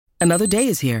Another day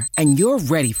is here, and you're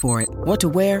ready for it. What to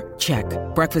wear? Check.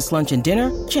 Breakfast, lunch, and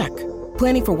dinner? Check.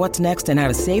 Planning for what's next and how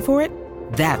to save for it?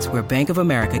 That's where Bank of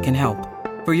America can help.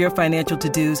 For your financial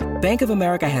to-dos, Bank of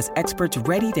America has experts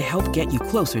ready to help get you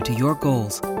closer to your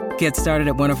goals. Get started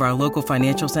at one of our local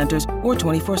financial centers or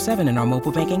 24/7 in our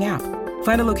mobile banking app.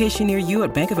 Find a location near you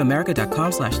at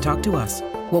bankofamerica.com/talktous.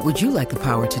 What would you like the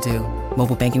power to do?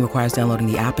 Mobile banking requires downloading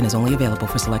the app and is only available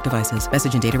for select devices.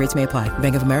 Message and data rates may apply.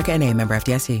 Bank of America N.A., member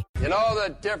FDIC. You know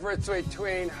the difference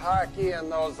between hockey and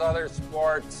those other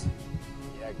sports?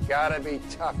 You gotta be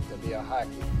tough to be a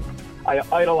hockey. I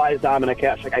idolize Dominik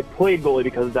Hasek. I played goalie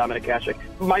because of Dominik Hasek.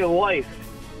 My life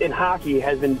in hockey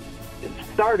has been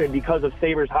started because of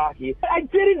Sabres hockey. I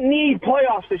didn't need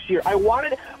playoffs this year. I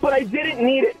wanted it, but I didn't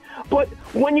need it. But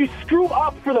when you screw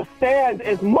up for the fans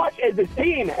as much as this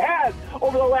team has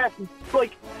over the last,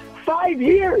 5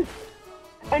 years,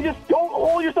 and just don't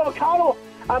hold yourself accountable,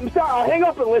 I'm sorry. I'll hang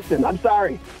up and listen. I'm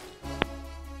sorry.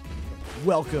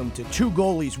 Welcome to Two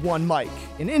Goalies, One Mic,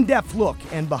 an in-depth look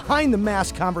and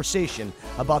behind-the-mask conversation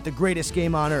about the greatest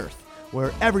game on earth,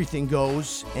 where everything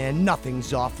goes and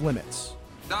nothing's off limits.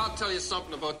 Now I'll tell you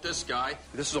something about this guy.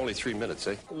 This is only 3 minutes,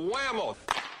 eh? Whammo!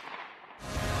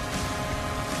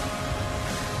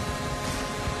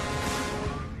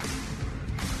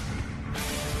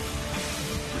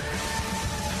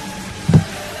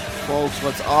 Folks,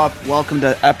 what's up? Welcome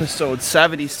to episode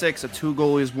 76 of Two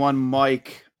Goalies, One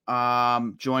Mic.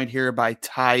 Joined here by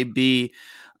Ty B.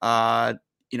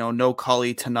 No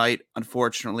Cully tonight.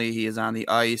 Unfortunately, he is on the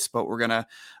ice, but we're going to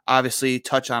obviously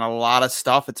touch on a lot of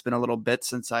stuff. It's been a little bit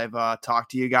since I've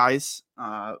talked to you guys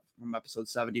from episode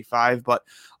 75, but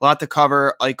a lot to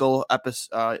cover.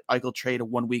 Eichel trade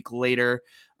 1 week later,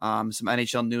 some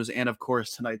NHL news, and of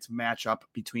course, tonight's matchup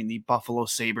between the Buffalo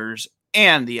Sabres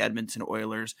and the Edmonton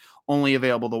Oilers, only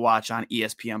available to watch on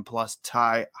ESPN Plus.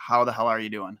 Ty, how the hell are you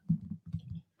doing?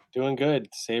 Doing good.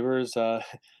 Sabres,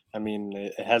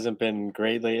 it hasn't been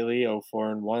great lately,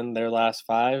 0-4-1 their last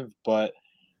 5, but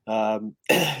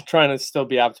trying to still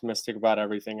be optimistic about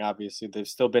everything. Obviously, they've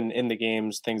still been in the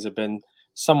games. Things have been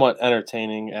somewhat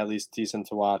entertaining, at least decent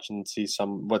to watch and see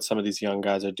what some of these young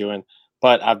guys are doing.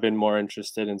 But I've been more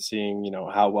interested in seeing,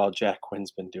 how well Jack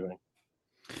Quinn's been doing.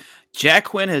 Jack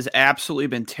Quinn has absolutely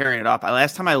been tearing it up.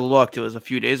 Last time I looked, it was a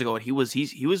few days ago, and he was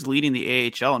leading the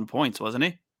AHL in points, wasn't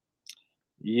he?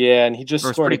 Yeah, and he just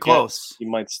scored pretty close. He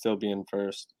might still be in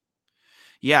first.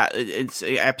 Yeah, it's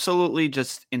absolutely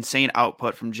just insane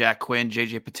output from Jack Quinn,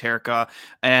 JJ Peterka,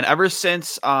 and ever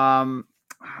since I'm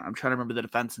trying to remember the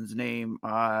defenseman's name,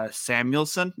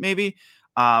 Samuelson maybe.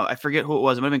 I forget who it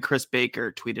was. It might have been Chris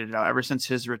Baker tweeted it out. Ever since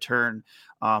his return,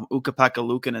 Ukko-Pekka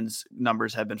Luukkonen's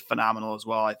numbers have been phenomenal as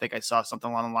well. I think I saw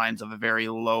something along the lines of a very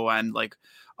low end,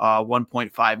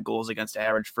 1.5 goals against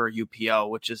average for UPL,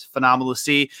 which is phenomenal to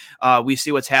see. We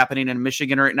see what's happening in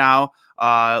Michigan right now.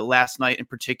 Last night in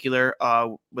particular,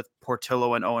 with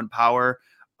Portillo and Owen Power,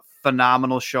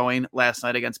 phenomenal showing last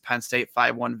night against Penn State,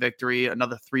 5-1 victory.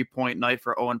 Another 3-point night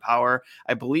for Owen Power.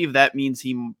 I believe that means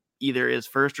he either is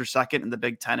first or second in the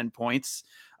Big Ten in points.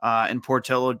 And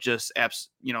Portillo just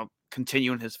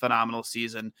continuing his phenomenal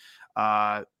season.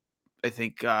 I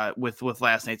think with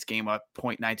last night's game, a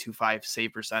 .925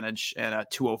 save percentage and a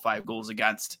 205 goals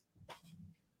against.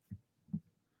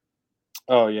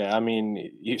 Oh, yeah.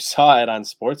 You saw it on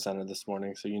SportsCenter this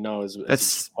morning, so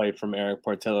it's play from Eric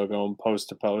Portillo going post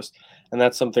to post. And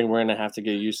that's something we're going to have to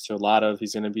get used to a lot of.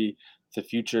 He's going to be the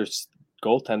future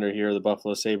goaltender here, the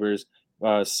Buffalo Sabres,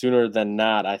 sooner than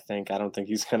not, I think. I don't think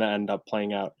he's going to end up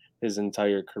playing out his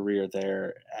entire career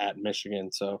there at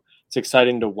Michigan. So it's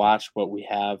exciting to watch what we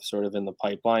have sort of in the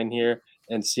pipeline here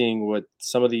and seeing what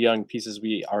some of the young pieces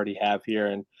we already have here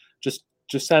and just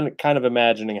kind of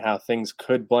imagining how things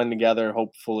could blend together,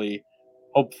 hopefully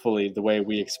the way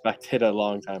we expected a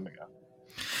long time ago.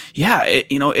 Yeah,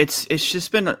 it's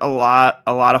just been a lot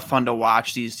of fun to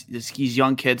watch these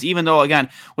young kids, even though, again,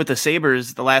 with the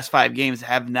Sabres, the last 5 games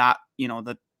have not,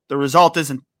 the result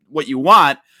isn't what you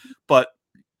want, but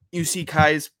you see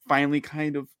guys finally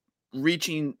kind of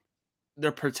reaching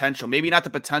their potential. Maybe not the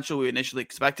potential we initially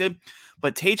expected,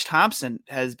 but Tage Thompson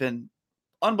has been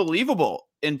unbelievable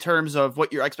in terms of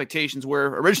what your expectations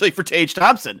were originally for Tage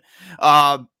Thompson.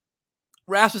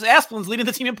 Rasmus Asplin's leading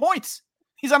the team in points.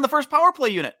 He's on the first power play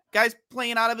unit. Guy's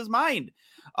playing out of his mind.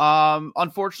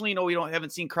 Unfortunately, we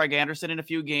haven't seen Craig Anderson in a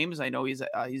few games. I know he's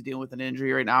dealing with an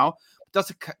injury right now.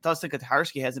 Dustin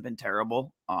Kotarski hasn't been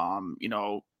terrible.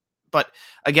 But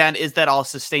again, is that all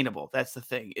sustainable? That's the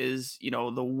thing. Is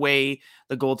the way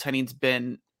the goaltending's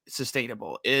been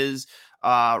sustainable? Is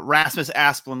Rasmus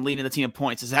Asplund leading the team in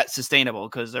points. Is that sustainable?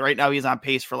 Because right now he's on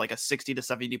pace for like a 60 to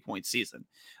 70 point season.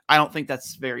 I don't think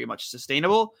that's very much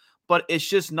sustainable, but it's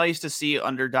just nice to see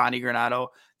under Donnie Granato,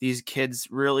 these kids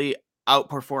really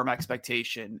outperform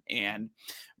expectation and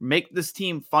make this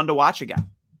team fun to watch again.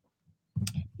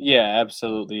 Yeah,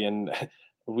 absolutely. And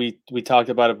we talked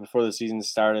about it before the season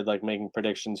started, like making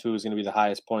predictions who was going to be the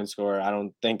highest point scorer. I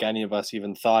don't think any of us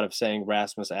even thought of saying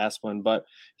Rasmus Asplund, but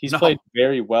he's played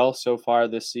very well so far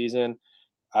this season.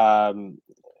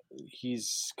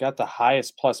 He's got the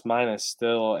highest plus minus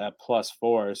still at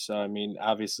 +4. So, I mean,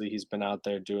 obviously he's been out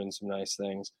there doing some nice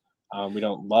things. We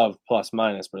don't love plus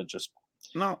minus, but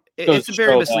it's a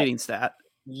very misleading stat.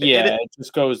 Yeah, it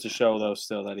just goes to show, though,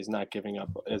 still that he's not giving up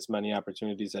as many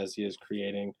opportunities as he is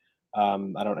creating.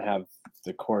 I don't have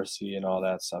the Corsi and all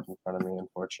that stuff in front of me,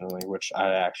 unfortunately, which I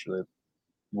actually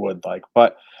would like.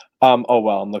 But, I'm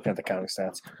looking at the counting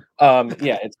stats.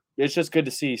 Yeah, it's just good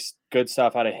to see good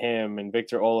stuff out of him and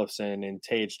Victor Olofsson and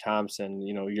Tage Thompson,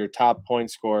 your top point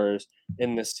scorers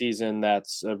in this season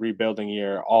that's a rebuilding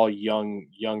year, all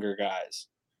younger guys.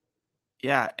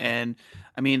 Yeah, and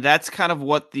I mean that's kind of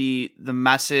what the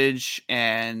message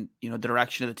and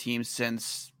direction of the team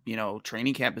since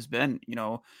training camp has been.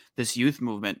 This youth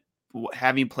movement,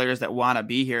 having players that want to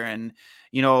be here, and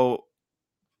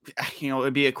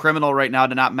it'd be a criminal right now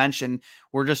to not mention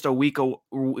we're just a week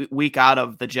out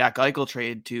of the Jack Eichel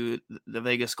trade to the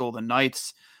Vegas Golden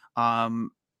Knights, and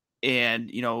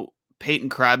Peyton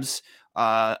Krebs,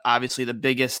 obviously the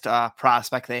biggest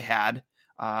prospect they had.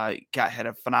 Had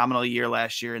a phenomenal year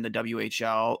last year in the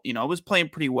WHL, was playing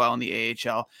pretty well in the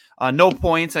AHL. No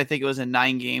points. I think it was in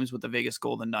 9 games with the Vegas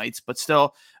Golden Knights, but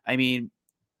still, I mean,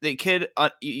 the kid,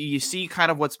 you see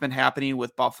kind of what's been happening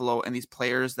with Buffalo and these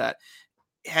players that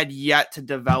had yet to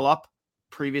develop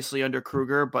previously under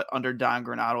Kruger, but under Don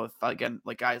Granato, again,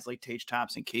 like guys like Tage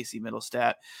Thompson, Casey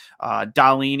Middlestat,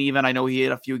 Dahlin, even. I know he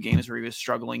had a few games where he was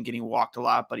struggling, getting walked a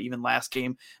lot, but even last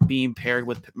game being paired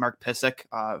with Mark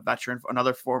Pysyk, veteran,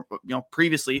 another form,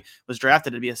 previously was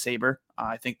drafted to be a Sabre.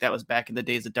 I think that was back in the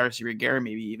days of Darcy Reguera,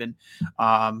 maybe even,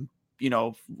 kind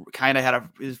of had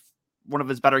one of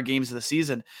his better games of the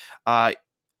season.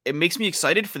 It makes me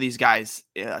excited for these guys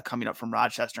coming up from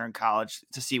Rochester in college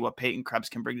to see what Peyton Krebs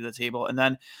can bring to the table. And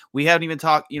then we haven't even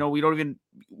talked, we don't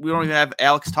even have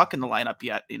Alex Tuch in the lineup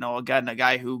yet. Again, a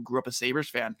guy who grew up a Sabres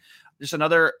fan. Just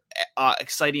another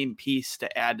exciting piece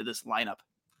to add to this lineup.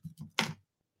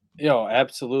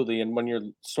 Absolutely. And when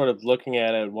you're sort of looking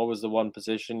at it, what was the one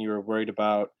position you were worried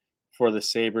about for the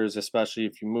Sabres, especially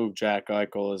if you move Jack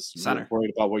Eichel, is center.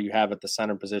 Worried about what you have at the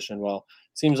center position? Well,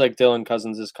 it seems like Dylan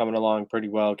Cousins is coming along pretty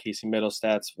well. Casey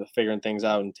Middlestat's figuring things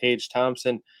out, and Tage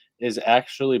Thompson is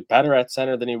actually better at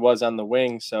center than he was on the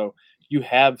wing. So you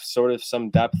have sort of some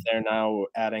depth there now.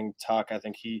 Adding Tuch, I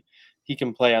think he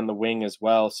can play on the wing as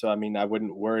well. So I mean, I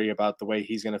wouldn't worry about the way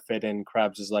he's going to fit in.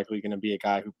 Krebs is likely going to be a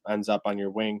guy who ends up on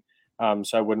your wing,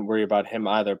 so I wouldn't worry about him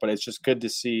either. But it's just good to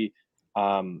see.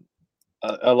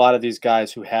 A lot of these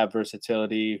guys who have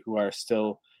versatility, who are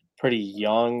still pretty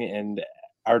young and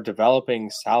are developing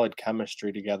solid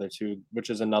chemistry together too, which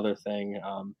is another thing.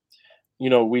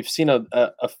 We've seen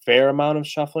a fair amount of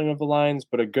shuffling of the lines,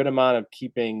 but a good amount of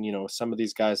keeping, some of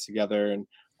these guys together. And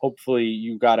hopefully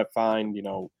you got to find,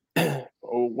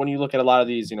 when you look at a lot of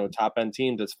these, top end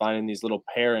teams, it's finding these little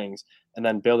pairings and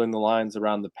then building the lines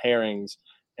around the pairings.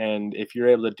 And if you're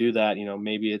able to do that,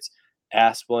 maybe it's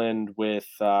Asplund with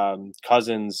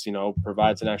Cousins,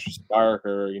 provides an extra spark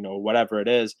or, whatever it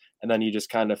is. And then you just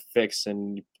kind of fix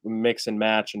and mix and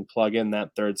match and plug in that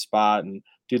third spot and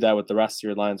do that with the rest of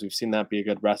your lines. We've seen that be a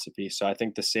good recipe. So I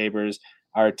think the Sabres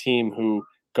are a team who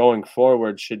going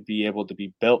forward should be able to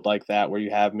be built like that, where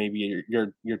you have maybe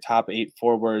your top 8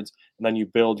 forwards and then you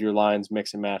build your lines,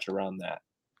 mix and match around that.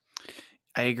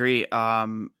 I agree.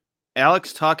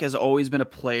 Alex Tuch has always been a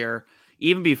player,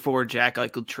 even before Jack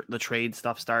Eichel the trade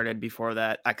stuff started, before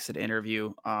that exit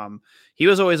interview. He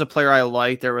was always a player I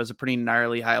liked. There was a pretty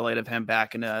gnarly highlight of him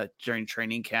back during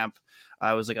training camp.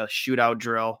 It was like a shootout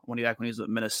drill when he was with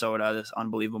Minnesota, this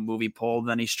unbelievable movie pulled.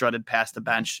 Then he strutted past the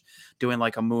bench doing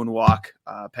like a moonwalk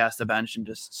past the bench and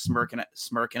just smirking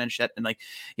and shit. And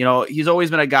he's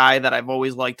always been a guy that I've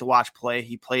always liked to watch play.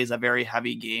 He plays a very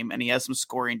heavy game and he has some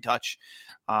scoring touch.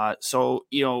 So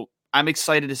I'm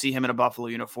excited to see him in a Buffalo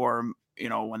uniform.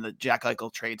 When the Jack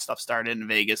Eichel trade stuff started in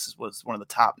Vegas was one of the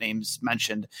top names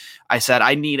mentioned. I said,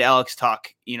 I need Alex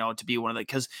Tuch, to be one of the,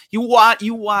 because you want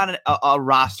a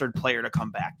rostered player to come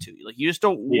back to you. Like, you just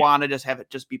don't want to just have it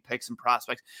just be picks and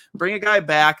prospects. Bring a guy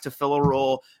back to fill a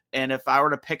role. And if I were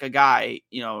to pick a guy,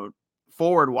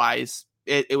 forward wise,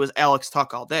 it was Alex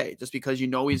Tuch all day, just because he's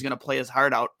going to play his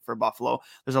heart out for Buffalo.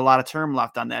 There's a lot of term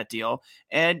left on that deal.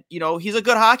 And, he's a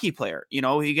good hockey player.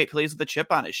 He plays with a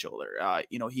chip on his shoulder.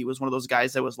 He was one of those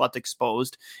guys that was left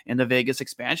exposed in the Vegas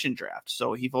expansion draft.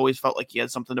 So he always felt like he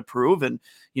had something to prove. And,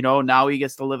 now he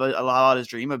gets to live a lot out his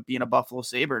dream of being a Buffalo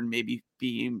Sabre and maybe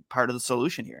being part of the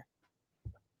solution here.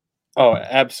 Oh,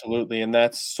 absolutely. And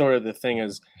that's sort of the thing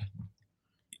is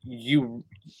you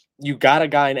got a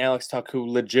guy in Alex Tuch who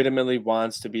legitimately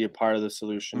wants to be a part of the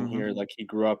solution here. Like, he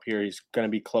grew up here. He's going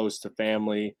to be close to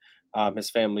family.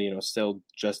 His family, still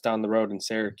just down the road in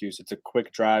Syracuse. It's a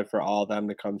quick drive for all of them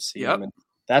to come see him. And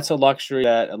that's a luxury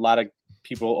that a lot of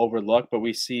people overlook, but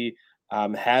we see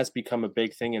has become a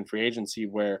big thing in free agency,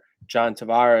 where John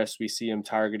Tavares, we see him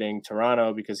targeting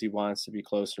Toronto because he wants to be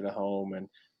closer to home. And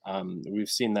we've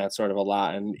seen that sort of a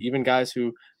lot. And even guys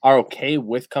who are okay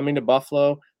with coming to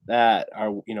Buffalo that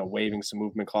are, waiving some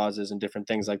movement clauses and different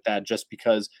things like that, just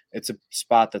because it's a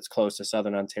spot that's close to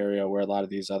Southern Ontario, where a lot of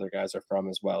these other guys are from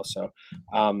as well. So,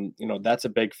 that's a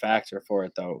big factor for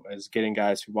it, though, is getting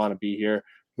guys who want to be here,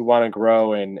 who want to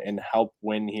grow and help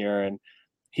win here. And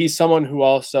he's someone who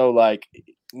also, like,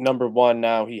 number one,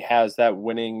 now he has that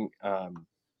winning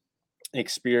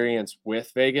experience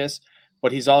with Vegas,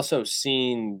 but he's also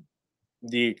seen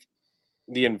the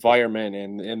environment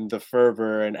and the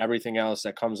fervor and everything else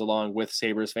that comes along with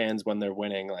Sabres fans when they're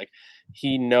winning. Like,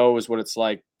 he knows what it's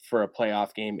like for a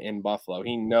playoff game in Buffalo.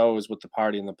 He knows what the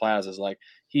party in the plaza is like.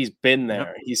 He's been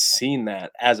there. He's seen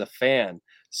that as a fan.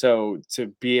 So to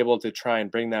be able to try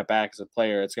and bring that back as a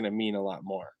player, it's going to mean a lot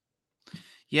more.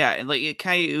 Yeah, and like,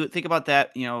 kind of think about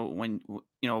that, when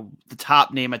the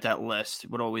top name at that list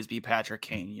would always be Patrick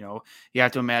Kane. You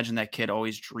have to imagine that kid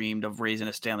always dreamed of raising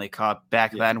a Stanley Cup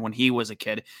back then when he was a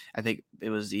kid. I think it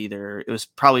was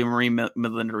probably Marine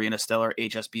Midland Arena still, or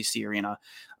HSBC Arena.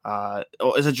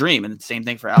 It's a dream, and the same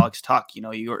thing for Alex Tuch.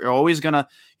 You're always gonna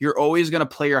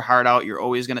play your heart out. You're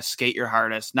always gonna skate your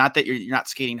hardest. Not that you're not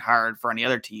skating hard for any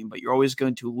other team, but you're always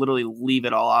going to literally leave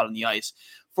it all out on the ice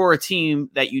for a team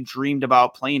that you dreamed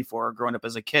about playing for growing up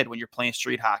as a kid. When you're playing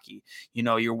street hockey,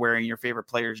 you're wearing your favorite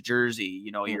player's jersey.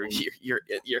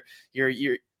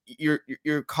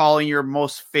 You're calling your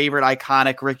most favorite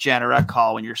iconic Rick Janneret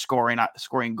call when you're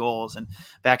scoring goals. And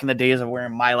back in the days of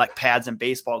wearing Milek pads and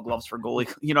baseball gloves for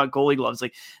goalie gloves,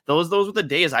 like those were the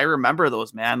days. I remember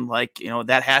those, man. Like,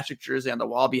 that hat-trick jersey on the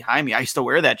wall behind me, I used to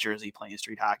wear that jersey playing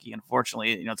street hockey.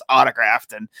 Unfortunately, it's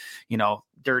autographed and,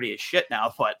 dirty as shit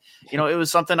now, but it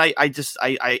was something I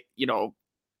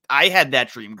had that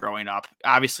dream growing up.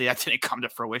 Obviously that didn't come to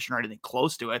fruition or anything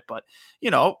close to it, but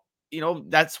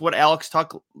that's what Alex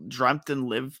Tuch dreamt and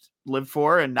lived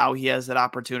for. And now he has that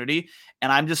opportunity.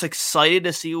 And I'm just excited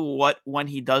to see when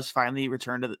he does finally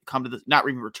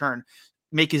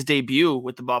make his debut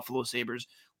with the Buffalo Sabres,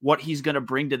 what he's going to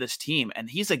bring to this team. And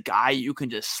he's a guy you can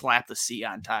just slap the C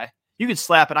on, Ty. You can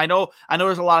slap it. I know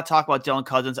there's a lot of talk about Dylan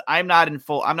Cousins. I'm not in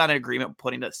agreement with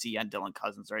putting the C on Dylan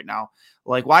Cousins right now.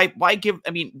 Like, why give,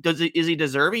 is he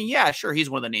deserving? Yeah, sure. He's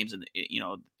one of the names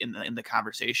in the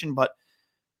conversation, but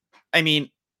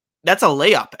that's a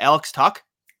layup. Alex Tuch,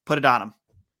 put it on him.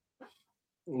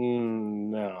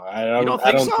 No, I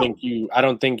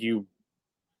don't think you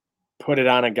put it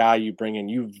on a guy you bring in.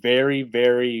 You very,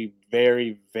 very,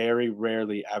 very, very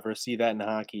rarely ever see that in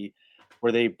hockey,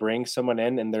 where they bring someone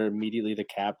in and they're immediately the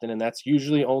captain. And that's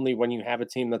usually only when you have a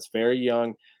team that's very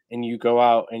young and you go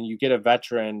out and you get a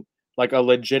veteran, like a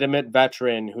legitimate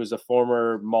veteran who's a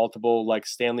former multiple like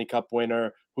Stanley Cup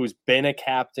winner, who's been a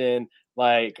captain,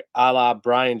 like a la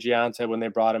Brian Giunta when they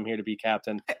brought him here to be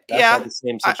captain. That's the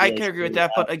same situation. I can agree with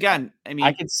that. But again,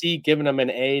 I could see giving him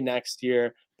an A next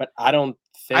year, but I don't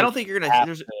think you're going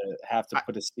to have to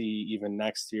put a C even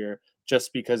next year,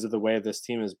 just because of the way this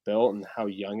team is built and how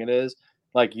young it is.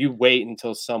 Like, you wait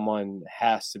until someone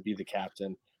has to be the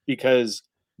captain, because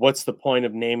what's the point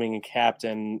of naming a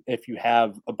captain if you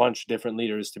have a bunch of different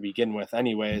leaders to begin with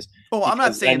anyways? Oh, I'm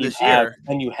not saying this year.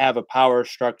 And you have a power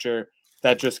structure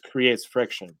that just creates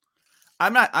friction.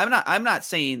 I'm not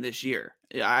saying this year.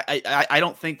 I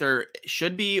don't think there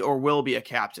should be or will be a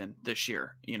captain this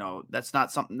year. That's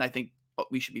not something I think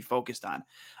we should be focused on.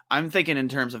 I'm thinking in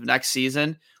terms of next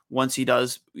season, once he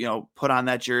does, put on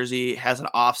that jersey, has an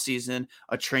off season,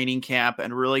 a training camp,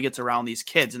 and really gets around these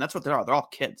kids. And that's what they are. They're all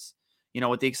kids,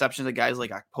 with the exception of guys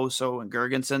like Okposo and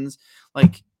Girgensons.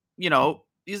 Like,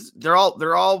 they're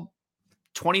all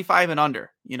 25 and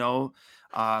under,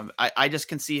 I just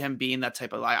can see him being that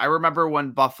type of guy. I remember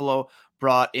when Buffalo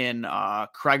brought in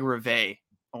Craig Rivet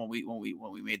when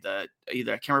we made I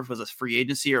can't remember if it was a free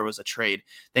agency or it was a trade.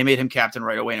 They made him captain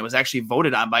right away, and it was actually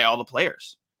voted on by all the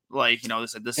players. Like,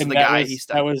 this is the guy.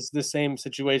 That was the same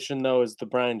situation though as the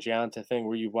Brian Giunta thing,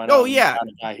 where you went out and got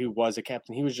a guy who was a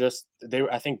captain. He was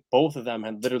I think both of them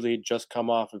had literally just come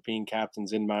off of being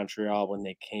captains in Montreal when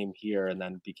they came here, and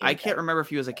then became. I can't remember if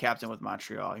he was a captain with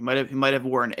Montreal. He might have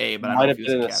worn A, but I don't know if he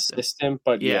was been a an assistant.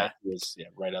 But he was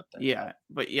right up there. Yeah,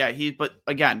 but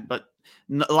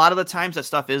a lot of the times that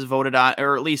stuff is voted on,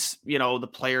 or at least, the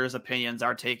players' opinions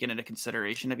are taken into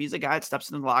consideration. If he's a guy that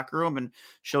steps in the locker room and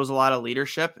shows a lot of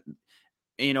leadership,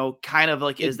 kind of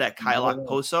like is that Kyle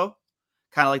Okposo,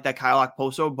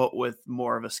 but with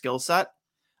more of a skill set.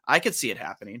 I could see it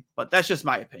happening, but that's just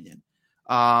my opinion.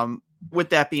 With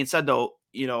that being said, though,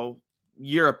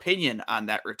 your opinion on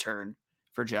that return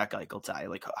for Jack Eichel, Ty,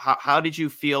 like how did you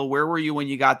feel? Where were you when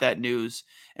you got that news,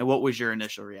 and what was your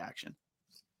initial reaction?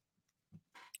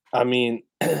 I mean,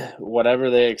 whatever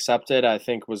they accepted, I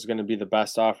think was going to be the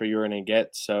best offer you were going to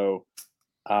get. So,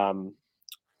 I'm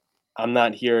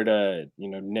not here to,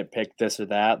 nitpick this or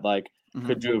that. Like,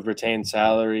 could you have retained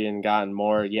salary and gotten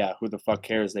more? Yeah, who the fuck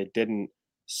cares? They didn't.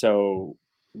 So,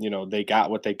 they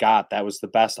got what they got. That was the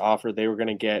best offer they were going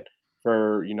to get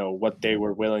for, what they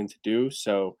were willing to do.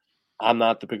 So, I'm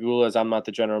not the Pegulas. I'm not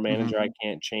the general manager. I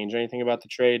can't change anything about the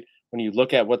trade. When you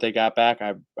look at what they got back,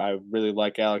 I really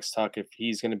like Alex Tuch. If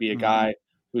he's going to be a guy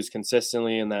who's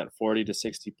consistently in that 40 to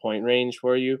 60 point range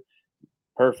for you,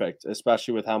 perfect,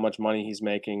 especially with how much money he's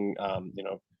making.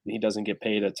 He doesn't get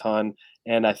paid a ton,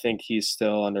 and I think he's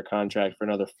still under contract for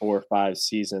another 4 or 5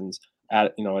 seasons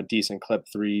at, a decent clip,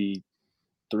 3.5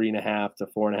 to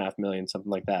 4.5 million, something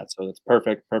like that. So that's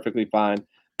perfectly fine.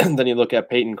 And then you look at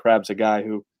Peyton Krebs, a guy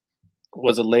who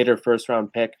was a later first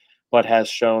round pick, but has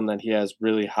shown that he has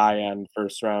really high-end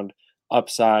first-round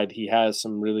upside. He has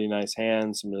some really nice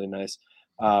hands, some really nice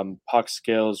puck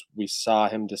skills. We saw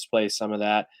him display some of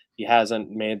that. He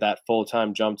hasn't made that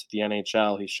full-time jump to the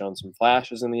NHL. He's shown some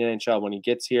flashes in the NHL when he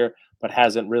gets here, but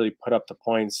hasn't really put up the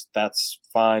points. That's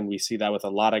fine. We see that with a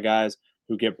lot of guys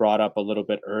who get brought up a little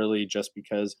bit early just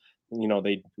because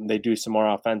they do some more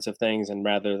offensive things, and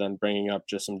rather than bringing up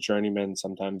just some journeymen,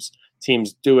 sometimes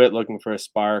teams do it looking for a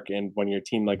spark. And when you're a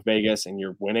team like Vegas and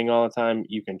you're winning all the time,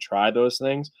 you can try those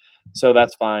things. So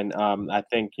that's fine. I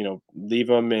think, leave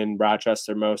him in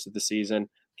Rochester most of the season,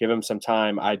 give him some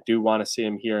time. I do want to see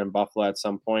him here in Buffalo at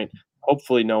some point.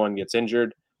 Hopefully no one gets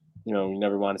injured. You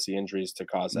never want to see injuries to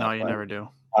cause that. No, you never do.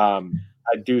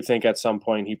 I do think at some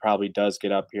point he probably does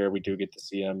get up here. We do get to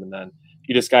see him, and then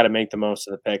you just got to make the most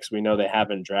of the picks. We know they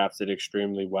haven't drafted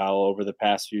extremely well over the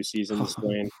past few seasons,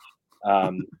 Dwayne.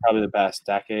 Probably the past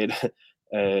decade,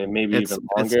 maybe even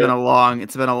longer. It's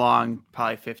been a long,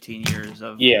 probably 15 years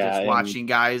of just watching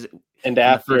guys. And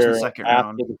after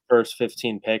the first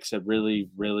 15 picks, it really,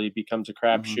 really becomes a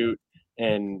crapshoot,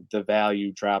 and the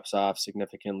value drops off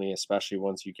significantly, especially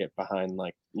once you get behind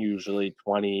like usually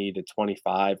 20 to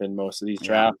 25 in most of these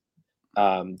drafts.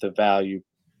 The value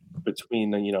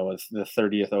between the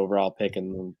 30th overall pick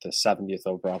and the 70th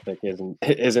overall pick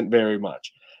isn't very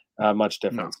much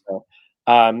difference. No.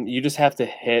 So you just have to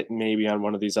hit maybe on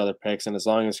one of these other picks, and as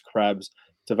long as Krebs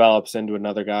develops into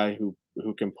another guy who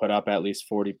can put up at least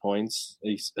 40 points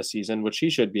a season, which he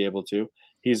should be able to.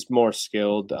 He's more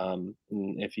skilled.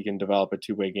 If he can develop a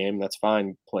two-way game, that's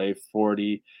fine. Play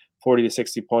 40 to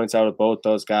 60 points out of both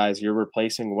those guys. You're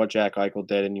replacing what Jack Eichel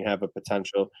did, and you have a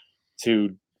potential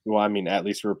to, at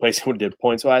least replacing what he did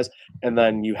points-wise, and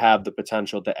then you have the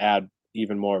potential to add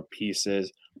even more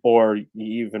pieces, or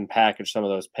even package some of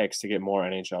those picks to get more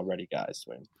NHL-ready guys.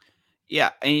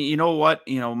 Yeah, and you know what?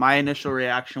 My initial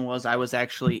reaction was I was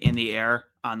actually in the air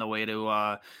on the way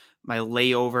to my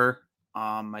layover.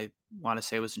 I want to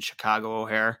say it was in Chicago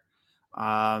O'Hare.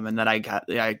 And then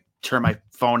I turned my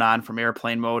phone on from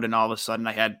airplane mode, and all of a sudden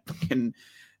I had 50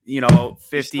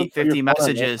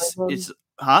 messages.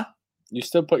 You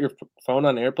still put your phone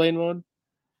on airplane mode?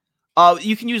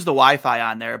 You can use the Wi-Fi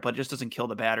on there, but it just doesn't kill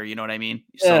the battery. You know what I mean?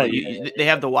 So they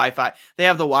have the Wi-Fi. They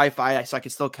have the Wi-Fi, so I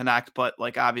can still connect. But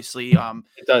like obviously,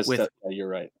 it does. You're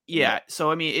right. Yeah.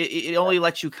 So I mean, it only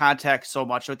lets you contact so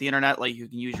much with the internet. Like you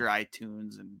can use your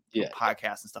iTunes and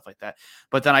podcasts and stuff like that.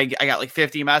 But then I got like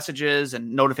 50 messages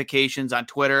and notifications on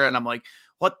Twitter, and I'm like,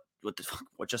 what the fuck?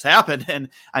 What just happened? And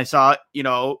I saw,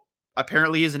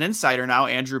 apparently he's an insider now.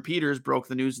 Andrew Peters broke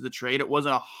the news of the trade. It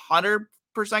wasn't 100%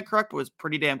 correct, but was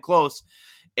pretty damn close.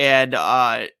 And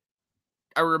I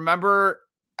remember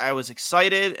I was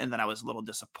excited, and then I was a little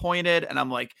disappointed, and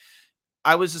I'm like,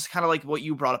 I was just kind of like what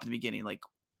you brought up in the beginning. Like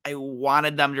I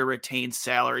wanted them to retain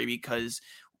salary because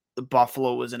the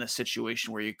Buffalo was in a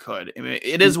situation where you could. I mean,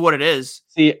 it is what it is.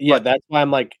 See, yeah, that's why I'm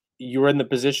like, you're in the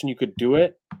position you could do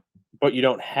it, but you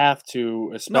don't have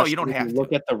to. No, you don't have to.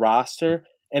 Look at the roster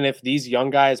And if these young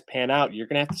guys pan out, you're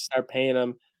going to have to start paying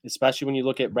them, especially when you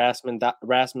look at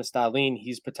Rasmus Dahlin.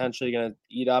 He's potentially going to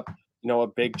eat up, a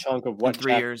big chunk of what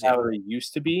 3 years salary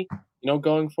used to be,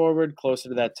 going forward, closer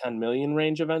to that 10 million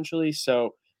range eventually.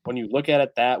 So when you look at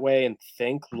it that way and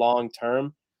think long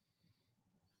term,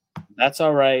 that's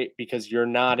all right, because you're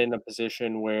not in a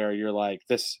position where you're like,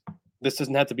 this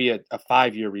doesn't have to be a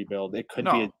 5-year rebuild. It could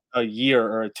be a year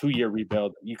or a 2-year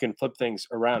rebuild. You can flip things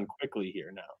around quickly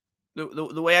here now.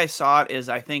 The way I saw it is,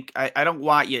 I think I don't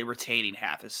want you retaining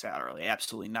half his salary.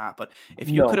 Absolutely not. But if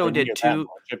you could have did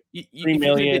 3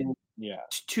 million,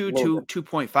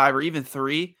 2.5 or even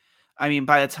 3, I mean,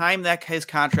 by the time that his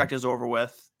contract is over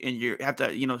with, and you have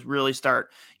to, really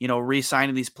start,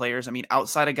 re-signing these players. I mean,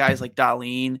 outside of guys like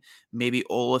Dahlin, maybe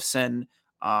Olofsson,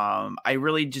 I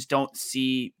really just don't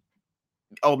see.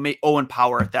 Owen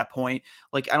Power at that point.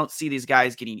 Like, I don't see these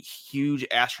guys getting huge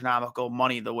astronomical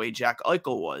money the way Jack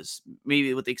Eichel was,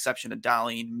 maybe with the exception of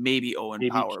Dahlin, maybe Owen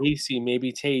Power. Maybe Casey,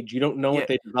 maybe Tage. You don't know what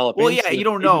they develop into. Yeah, you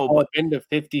don't know. But into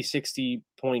 50, 60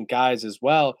 point guys as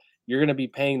well, you're going to be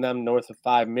paying them north of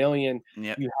 $5 million.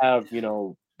 Yep. You have,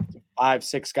 5,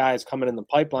 6 guys coming in the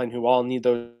pipeline who all need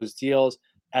those deals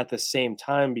at the same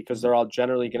time, because they're all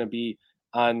generally going to be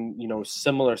on,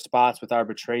 similar spots with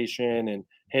arbitration and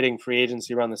hitting free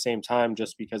agency around the same time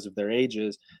just because of their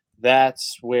ages.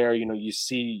 That's where,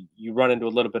 you run into a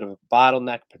little bit of a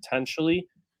bottleneck potentially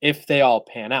if they all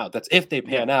pan out. That's if they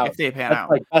pan out. If they pan that's out.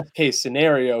 Like best case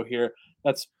scenario here.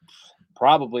 That's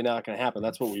probably not going to happen.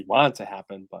 That's what we want to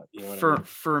happen. But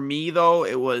for me though,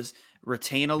 it was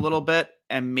retain a little bit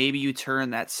and maybe you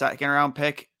turn that second round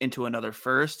pick into another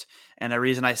first. And the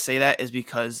reason I say that is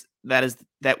because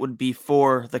that would be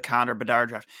for the Connor Bedard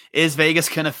draft. Is Vegas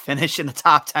going to finish in the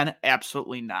top 10?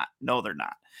 Absolutely not. No, they're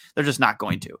not. They're just not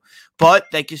going to. But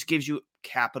that just gives you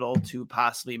capital to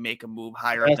possibly make a move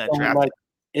higher in that draft. Like,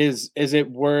 is it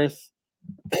worth?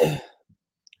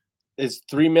 Is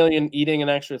 $3 million eating an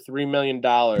extra $3 million?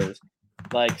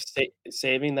 Like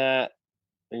saving that,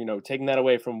 taking that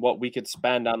away from what we could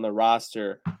spend on the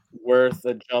roster, worth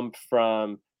a jump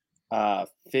from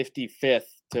 55th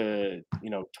to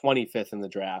 25th in the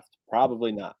draft?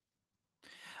 Probably not.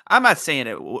 I'm not saying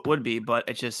it would be, but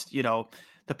it's just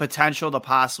the potential to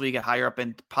possibly get higher up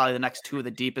in probably the next 2 of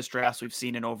the deepest drafts we've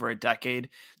seen in over a decade,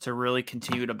 to really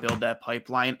continue to build that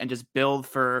pipeline and just build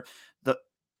for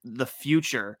the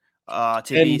future to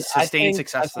be sustained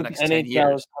success for the next 10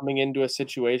 years. Coming into a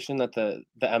situation that the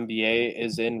NBA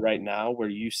is in right now, where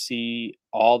you see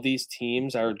all these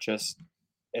teams are just,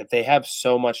 if they have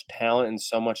so much talent and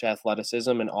so much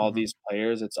athleticism and all these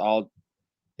players, it's all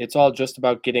just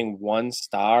about getting one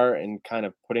star and kind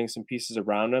of putting some pieces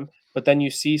around them. But then you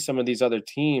see some of these other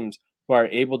teams who are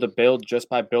able to build just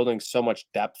by building so much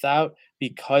depth out,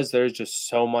 because there's just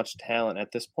so much talent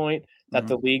at this point that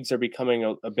the leagues are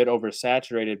becoming a bit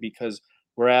oversaturated, because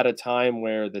we're at a time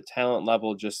where the talent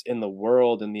level just in the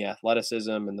world and the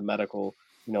athleticism and the medical,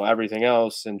 everything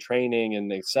else and training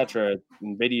and et cetera,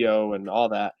 and video and all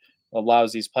that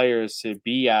allows these players to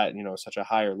be at, such a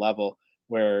higher level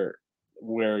where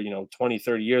 20,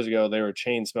 30 years ago, they were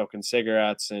chain smoking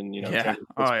cigarettes and,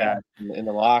 in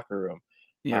the locker room.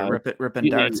 Yeah, ripping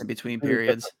darts in between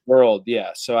periods. World,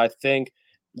 yeah. So I think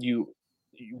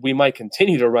we might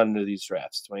continue to run into these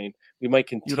drafts, Dwayne. We might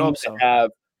continue to have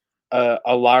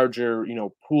a larger,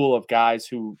 pool of guys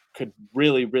who could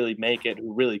really, really make it,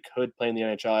 who really could play in the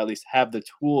NHL, at least have the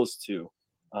tools to,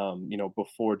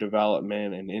 before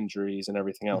development and injuries and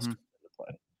everything else come into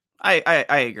play.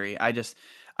 I agree.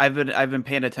 I've been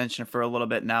paying attention for a little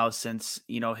bit now since,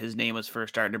 his name was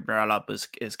first started to be brought up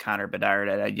as Connor Bedard.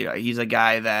 And he's a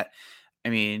guy that, I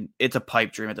mean, it's a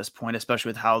pipe dream at this point, especially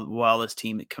with how well this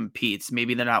team competes.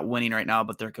 Maybe they're not winning right now,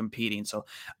 but they're competing. So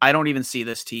I don't even see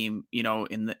this team, going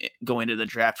into the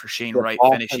draft for Shane Wright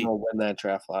Boston finishing. Will win that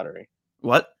draft lottery.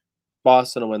 What?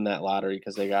 Boston will win that lottery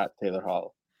because they got Taylor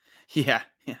Hall. Yeah,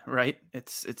 right.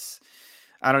 It's.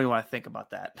 I don't even want to think about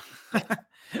that.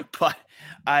 But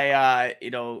I,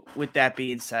 with that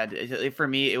being said, for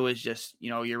me, it was just,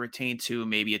 you're retained 2,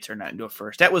 maybe you turn that into a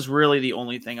first. That was really the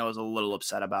only thing I was a little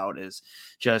upset about, is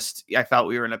just, I felt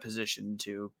we were in a position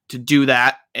to do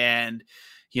that. And,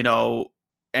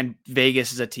 and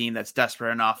Vegas is a team that's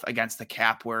desperate enough against the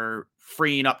cap where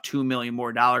freeing up $2 million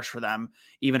more for them,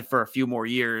 even for a few more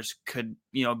years, could,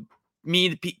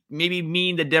 maybe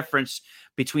mean the difference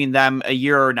between them a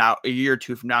year or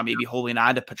 2 from now, maybe holding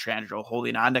on to Pietrangelo,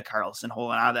 holding on to Carlson,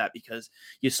 holding on to that, because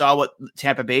you saw what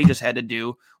Tampa Bay just had to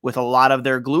do with a lot of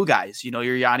their glue guys,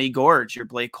 your Yanni Gorge, your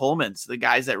Blake Coleman's, the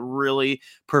guys that really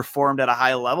performed at a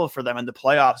high level for them in the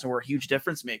playoffs and were huge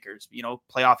difference makers,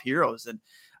 playoff heroes. And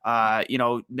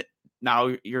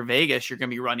Now you're Vegas, you're going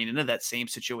to be running into that same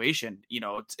situation.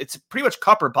 It's pretty much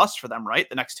cup or bust for them, right?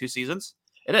 The next 2 seasons.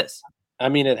 It is. I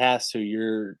mean, it has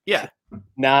to.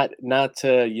 Not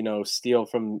to steal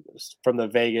from the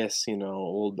Vegas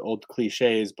old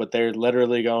cliches, but they're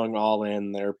literally going all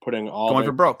in. They're putting all going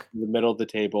for broke in the middle of the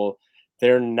table.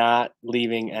 They're not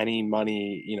leaving any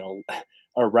money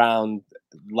around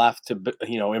left to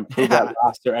improve that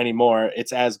roster anymore.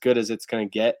 It's as good as it's going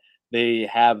to get. They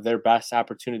have their best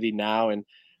opportunity now, and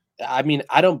I mean,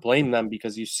 I don't blame them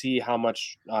because you see how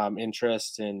much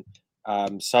interest and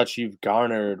such you've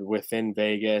garnered within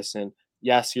Vegas. And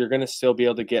yes, you're going to still be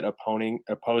able to get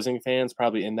opposing fans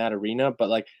probably in that arena, but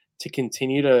like to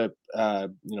continue to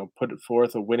put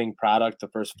forth a winning product the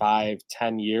first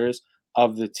 5-10 years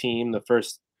of the team, the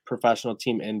first professional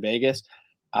team in Vegas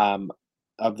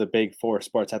of the big 4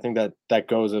 sports, I think that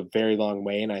goes a very long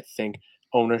way. And I think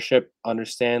ownership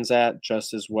understands that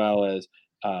just as well as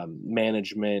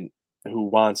management who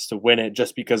wants to win it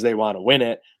just because they want to win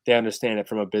it. They understand it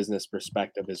from a business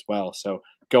perspective as well. So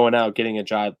going out, getting a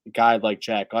guy like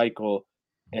Jack Eichel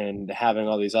and having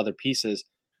all these other pieces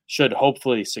should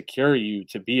hopefully secure you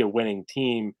to be a winning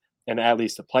team and at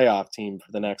least a playoff team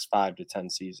for the next 5 to 10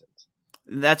 seasons.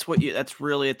 That's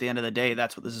really at the end of the day,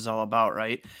 that's what this is all about,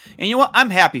 right? And you know what? I'm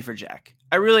happy for Jack.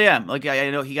 I really am. Like, I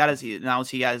know he has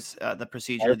the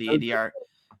procedure, the ADR.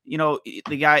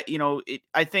 The guy,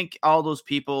 I think all those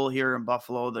people here in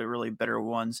Buffalo, the really bitter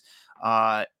ones,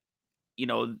 it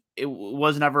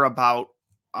was never about,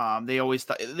 they always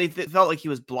thought they felt like he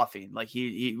was bluffing. Like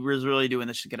he was really doing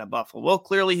this to get a Buffalo. Well,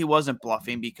 clearly he wasn't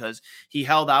bluffing because he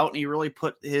held out and he really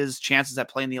put his chances at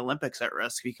playing the Olympics at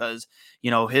risk because,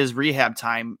 his rehab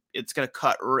time, it's going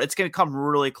to come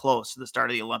really close to the start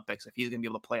of the Olympics if he's going to be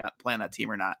able to play on that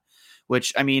team or not,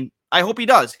 which, I mean, I hope he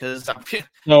does because I'm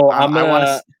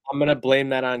going to blame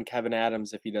that on Kevin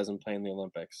Adams if he doesn't play in the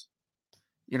Olympics.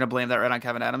 You're going to blame that right on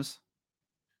Kevin Adams?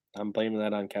 I'm blaming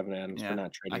that on Kevin Adams for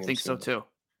not trading him. I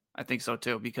think so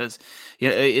too, because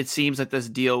it seems like this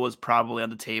deal was probably on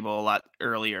the table a lot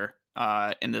earlier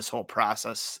in this whole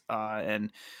process. And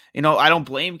I don't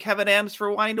blame Kevin Adams for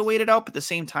wanting to wait it out, but at the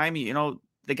same time,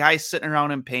 the guy's sitting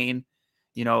around in pain.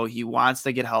 He wants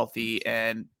to get healthy,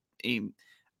 and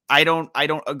I don't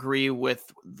agree with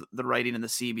the writing in the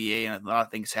CBA, and a lot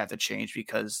of things have to change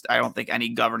because I don't think any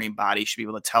governing body should be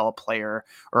able to tell a player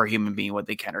or a human being what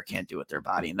they can or can't do with their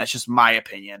body. And that's just my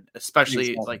opinion,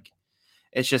 especially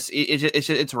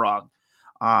it's wrong.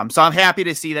 So I'm happy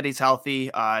to see that he's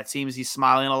healthy. It seems he's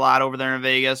smiling a lot over there in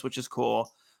Vegas, which is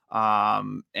cool.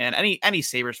 And any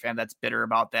Sabres fan that's bitter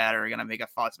about that are going to make a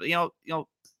fuss, but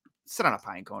sit on a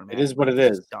pine cone, man. It is what it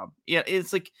is. Dumb. Yeah.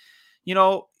 It's like,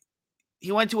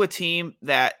 he went to a team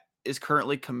that is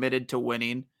currently committed to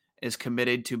winning, is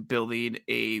committed to building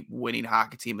a winning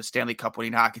hockey team, a Stanley Cup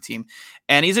winning hockey team.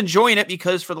 And he's enjoying it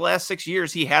because for the last 6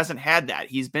 years, he hasn't had that.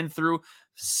 He's been through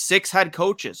 6 head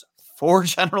coaches, 4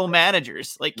 general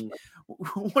managers. Like,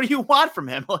 what do you want from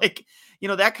him? Like,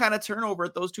 that kind of turnover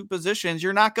at those 2 positions,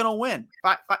 you're not going to win.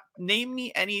 Name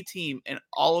me any team in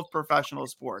all of professional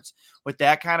sports with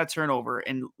that kind of turnover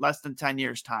in less than 10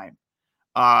 years time.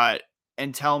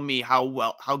 And tell me how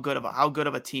good of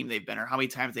a team they've been or how many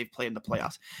times they've played in the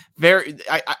playoffs.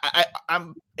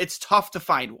 It's tough to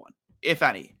find one, if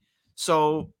any.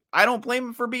 So I don't blame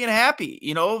him for being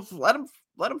happy. Let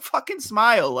him fucking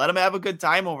smile. Let him have a good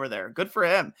time over there. Good for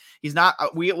him. He's not.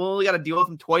 We only got to deal with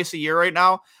him twice a year right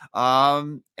now.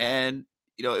 And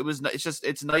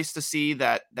it's nice to see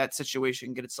that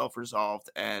situation get itself resolved.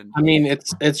 And I mean,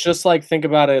 it's just like, think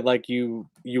about it. Like you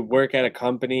work at a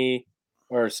company.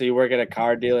 Or so you work at a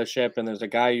car dealership and there's a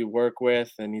guy you work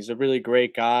with and he's a really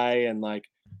great guy and like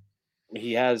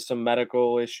he has some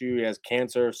medical issue, he has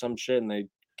cancer or some shit, and they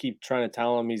keep trying to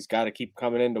tell him he's got to keep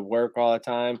coming into work all the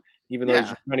time, even though he's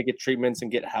just trying to get treatments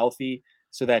and get healthy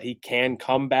so that he can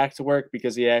come back to work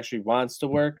because he actually wants to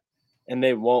work, and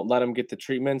they won't let him get the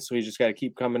treatment, so he's just got to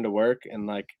keep coming to work, and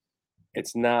like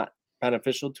it's not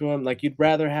beneficial to him. Like, you'd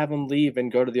rather have him leave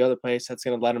and go to the other place that's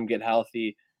going to let him get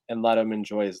healthy and let him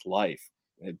enjoy his life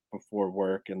before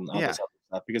work and all this other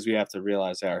stuff, because we have to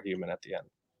realize they are human at the end.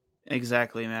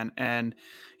 Exactly, man. And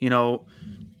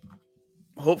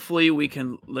hopefully we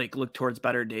can look towards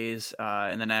better days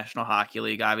in the National Hockey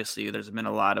League. Obviously there's been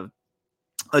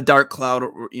a dark cloud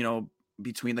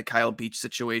between the Kyle Beach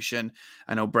situation.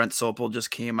 I know Brent Sopel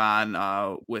just came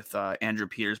on with Andrew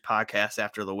Peters' podcast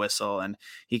after the whistle, and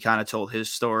he kind of told his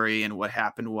story and what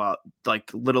happened,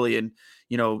 like literally, and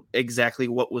exactly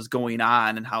what was going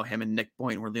on, and how him and Nick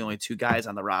Boynton were the only two guys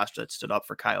on the roster that stood up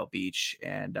for Kyle Beach.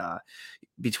 And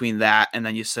between that, and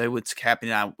then you say what's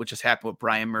happening now, which has happened with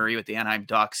Brian Murray with the Anaheim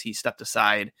Ducks, he stepped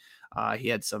aside. He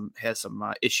has some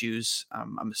issues,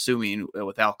 I'm assuming,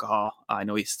 with alcohol. I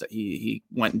know he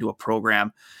went into a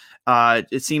program.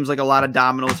 It seems like a lot of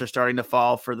dominoes are starting to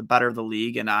fall for the better of the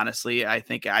league. And honestly, I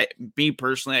think me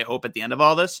personally, I hope at the end of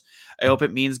all this, I hope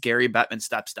it means Gary Bettman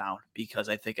steps down, because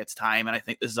I think it's time. And I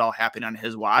think this is all happening on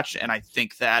his watch. And I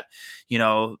think that,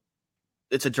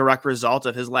 it's a direct result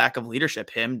of his lack of leadership,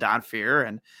 him, Don Fehr.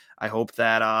 And I hope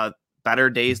that better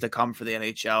days to come for the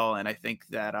NHL. And I think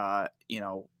that,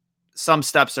 some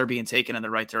steps are being taken in the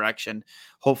right direction.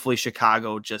 Hopefully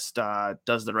Chicago just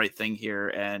does the right thing here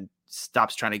and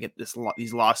stops trying to get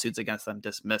these lawsuits against them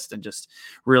dismissed, and just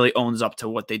really owns up to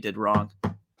what they did wrong.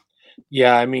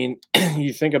 Yeah, I mean,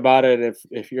 you think about it,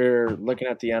 if you're looking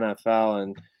at the NFL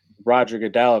and Roger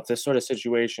Goodell, if this sort of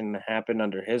situation happened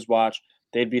under his watch,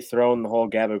 they'd be throwing the whole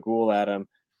gabagool at him.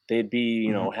 They'd be,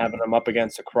 having him up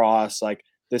against a cross. Like,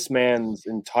 this man's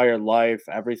entire life,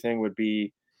 everything would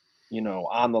be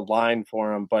on the line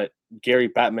for him. But Gary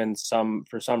Bettman,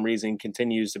 for some reason,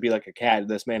 continues to be like a cat.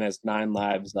 This man has 9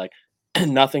 lives. Like,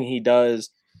 nothing he does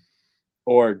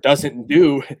or doesn't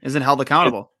do isn't held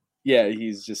accountable. Yeah,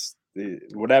 he's just,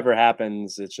 whatever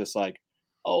happens, it's just like,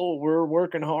 oh, we're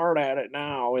working hard at it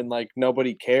now, and like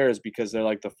nobody cares, because they're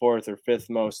like the 4th or 5th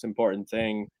most important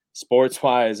thing sports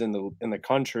wise in the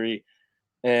country,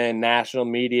 and national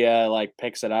media like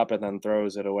picks it up and then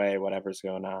throws it away, whatever's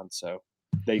going on. So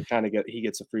they kind of he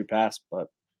gets a free pass. But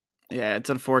yeah, it's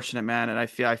unfortunate, man. And I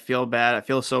feel bad. I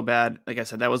feel so bad. Like I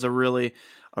said, that was a really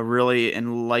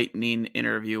enlightening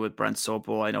interview with Brent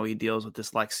Sopel. I know he deals with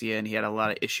dyslexia, and he had a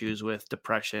lot of issues with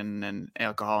depression and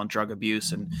alcohol and drug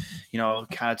abuse, and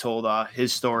kind of told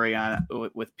his story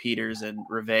with Peters and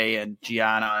Rivet and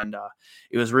Gianna. And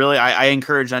it was really, I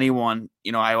encourage anyone,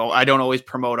 I don't always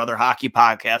promote other hockey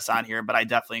podcasts on here, but I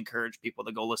definitely encourage people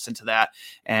to go listen to that.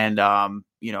 And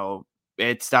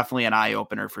it's definitely an eye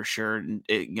opener for sure. And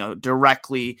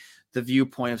directly the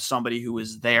viewpoint of somebody who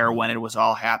was there when it was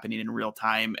all happening in real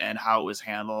time, and how it was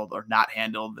handled or not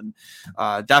handled. And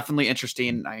definitely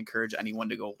interesting. I encourage anyone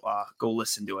to go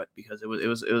listen to it, because it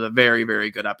was a very,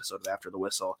 very good episode of After the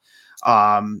Whistle.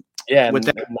 Yeah.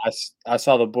 I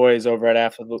saw the boys over at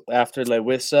After the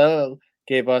Whistle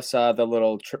gave us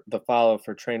the follow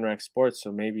for Trainwreck Sports,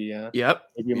 so maybe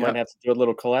you might have to do a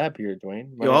little collab here, Dwayne.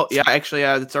 Actually,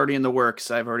 it's already in the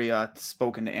works. I've already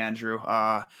spoken to Andrew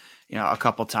a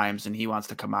couple times, and he wants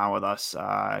to come out with us.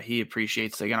 He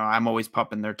appreciates I'm always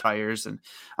pumping their tires, and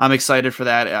I'm excited for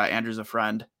that. Andrew's a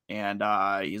friend, and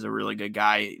he's a really good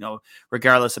guy,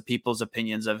 regardless of people's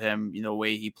opinions of him, the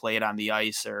way he played on the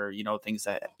ice, or things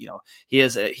that he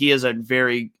is a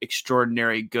very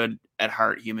extraordinary, good at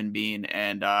heart human being.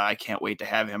 And I can't wait to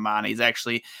have him on. He's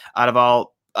actually, out of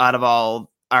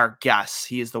all our guests,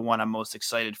 he is the one I'm most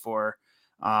excited for.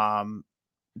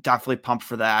 Definitely pumped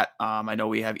for that. I know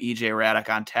we have EJ Raddick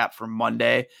on tap for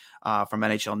Monday from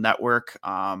NHL Network.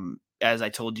 As I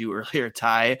told you earlier,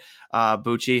 Ty,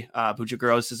 Bucci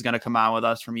Gross is going to come on with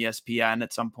us from ESPN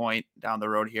at some point down the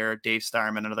road here. Dave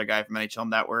Starman, another guy from NHL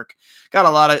Network. Got a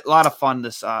lot of fun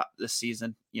this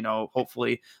season.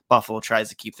 Hopefully Buffalo tries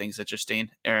to keep things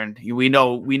interesting, and we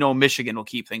know Michigan will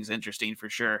keep things interesting for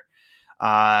sure.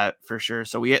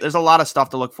 So there's a lot of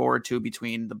stuff to look forward to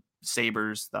between the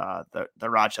Sabres, the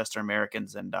Rochester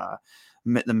Americans, and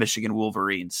the Michigan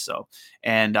Wolverines. So,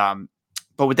 and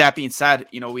but with that being said,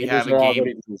 we have a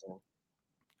game.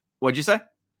 What'd you say?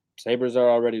 Sabres are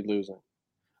already losing.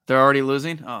 They're already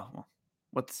losing? Oh, well,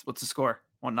 what's the score?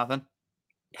 1-0?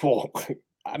 Well,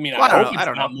 I mean, I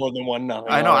don't know. More than 1-0.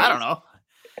 I don't know.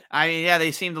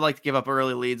 They seem to like to give up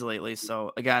early leads lately.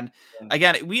 So again,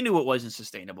 we knew it wasn't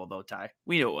sustainable though, Ty.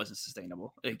 We knew it wasn't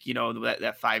sustainable. Like,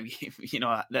 that 5-game,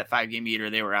 that 5-game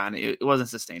meter they were on, it wasn't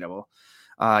sustainable.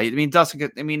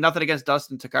 Nothing against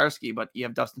Dustin Tokarski, but you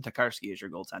have Dustin Tokarski as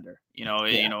your goaltender.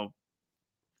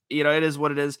 It is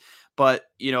what it is. But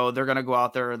they're gonna go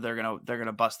out there, they're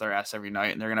gonna bust their ass every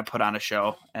night, and they're gonna put on a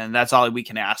show, and that's all we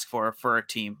can ask for a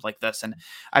team like this. And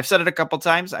I've said it a couple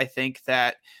times. I think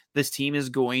that this team is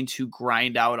going to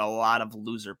grind out a lot of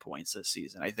loser points this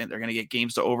season. I think they're going to get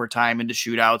games to overtime, into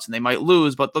shootouts, and they might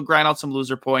lose, but they'll grind out some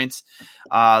loser points.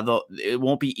 It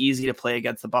won't be easy to play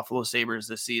against the Buffalo Sabres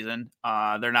this season.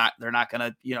 They're not going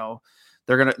to,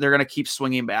 they're going to keep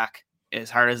swinging back. as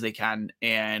hard as they can.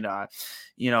 And,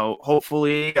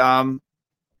 hopefully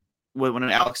when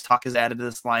Alex Tuch is added to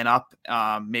this lineup,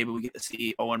 maybe we get to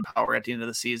see Owen Power at the end of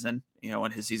the season,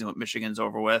 when his season with Michigan's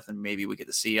over with, and maybe we get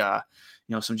to see, some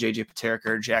JJ Peterka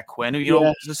or Jack Quinn,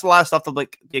 just a lot of stuff to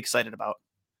be excited about.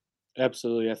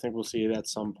 Absolutely. I think we'll see it at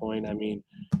some point. I mean,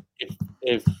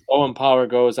 if Owen Power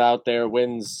goes out there,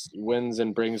 wins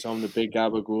and brings home the big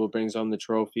gabagool, brings home the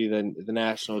trophy, then the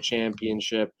national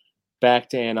championship back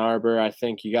to Ann Arbor, I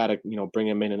think you got to, bring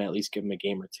him in and at least give him a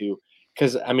game or two.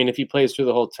 Because, I mean, if he plays through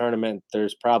the whole tournament,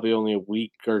 there's probably only a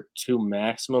week or two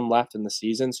maximum left in the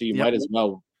season. So you might as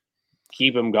well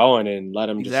keep him going and let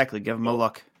him give him a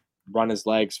look, run his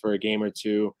legs for a game or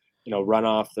two, run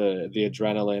off the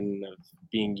adrenaline of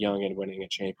being young and winning a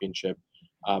championship.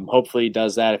 Hopefully he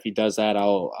does that. If he does that,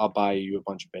 I'll buy you a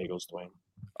bunch of bagels, Dwayne.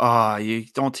 You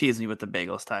don't tease me with the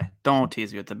bagels, Ty. Don't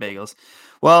tease me with the bagels.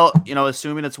 Well,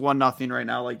 assuming it's 1-0 right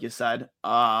now, like you said,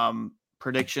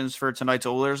 predictions for tonight's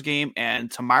Oilers game and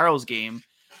tomorrow's game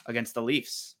against the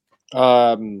Leafs.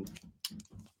 Connor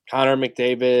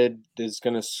McDavid is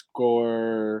going to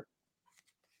score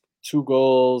 2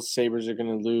 goals. Sabres are going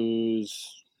to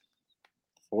lose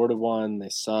 4-1. They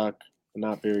suck. They're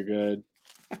not very good.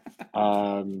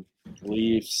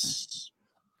 Leafs,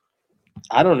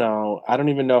 I don't know. I don't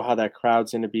even know how that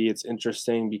crowd's going to be. It's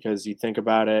interesting because you think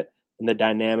about it and the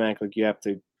dynamic, like you have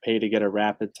to pay to get a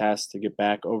rapid test to get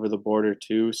back over the border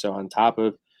too. So on top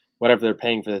of whatever they're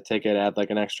paying for the ticket, add like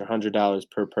an extra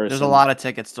 $100 per person. There's a lot of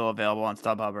tickets still available on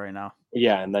StubHub right now.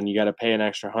 Yeah, and then you got to pay an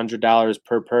extra $100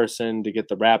 per person to get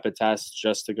the rapid test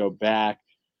just to go back.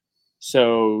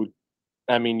 So,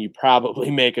 I mean, you probably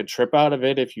make a trip out of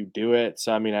it if you do it.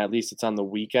 So, I mean, at least it's on the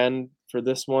weekend for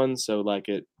this one. So, like,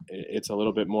 it's a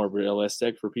little bit more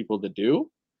realistic for people to do.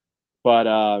 But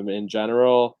in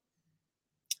general,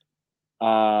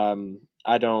 I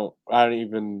don't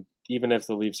even if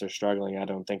the Leafs are struggling, I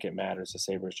don't think it matters. The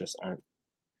Sabres just aren't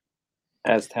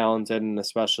as talented, and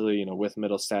especially, with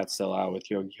Middlestat still out, with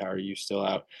Yogi Haru still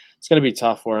out, it's going to be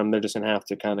tough for them. They're just going to have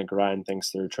to kind of grind things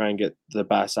through, try and get the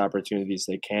best opportunities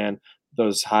they can.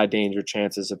 Those high danger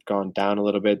chances have gone down a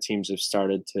little bit. Teams have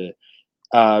started to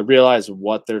realize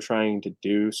what they're trying to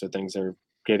do, so things are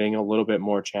getting a little bit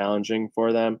more challenging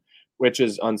for them, which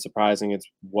is unsurprising. It's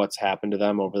what's happened to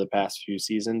them over the past few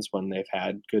seasons when they've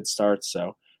had good starts.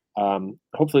 So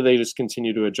hopefully they just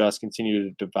continue to adjust, continue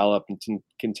to develop, and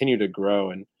continue to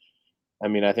grow. And I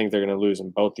mean, I think they're going to lose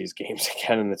in both these games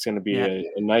again, and it's going to be a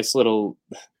nice little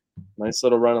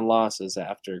run of losses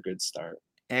after a good start.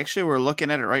 Actually, we're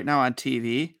looking at it right now on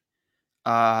TV.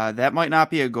 That might not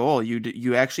be a goal.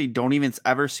 You actually don't even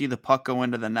ever see the puck go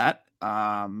into the net.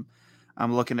 I'm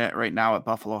looking at right now at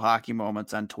Buffalo Hockey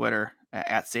Moments on Twitter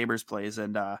at Sabres Plays,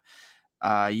 and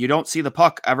you don't see the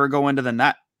puck ever go into the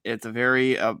net. It's a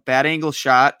very bad angle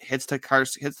shot, hits the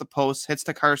post, hits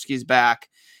Tokarski's back,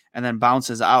 and then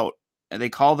bounces out. And they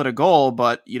called it a goal,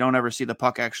 but you don't ever see the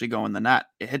puck actually go in the net.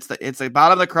 It's the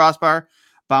bottom of the crossbar,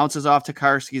 bounces off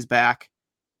Tokarski's back.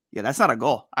 Yeah, that's not a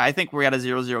goal. I think we're at a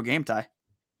 0-0 game, Ty.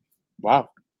 Wow.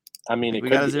 I mean, we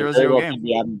got a 0-0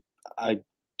 game. I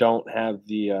don't have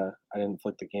I didn't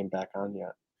flick the game back on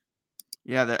yet.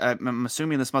 Yeah, I'm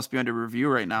assuming this must be under review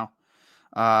right now.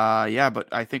 Yeah, but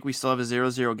I think we still have a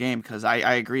 0-0 game because I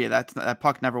agree that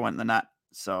puck never went in the net.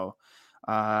 So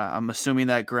I'm assuming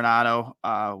that Granato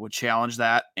would challenge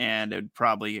that, and it would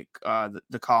probably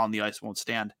the call on the ice won't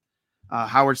stand.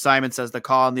 Howard Simon says the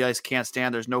call on the ice can't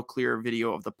stand. There's no clear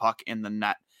video of the puck in the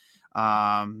net.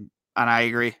 And I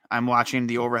agree. I'm watching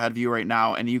the overhead view right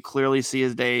now, and you clearly see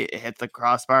as they hit the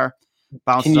crossbar,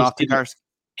 bounces off the car.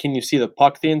 Can you see the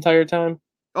puck the entire time?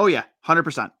 Oh, yeah,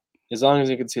 100%. As long as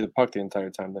you can see the puck the entire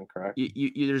time, then correct.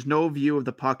 There's no view of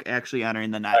the puck actually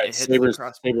entering the net. Right, it hits the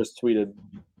crossbar. Sabres tweeted.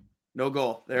 No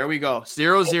goal. There we go.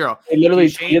 0-0. They literally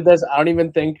tweeted this. I don't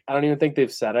even think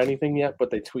they've said anything yet, but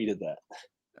they tweeted that.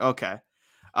 Okay.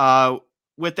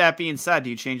 With that being said, do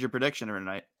you change your prediction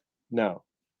tonight? No,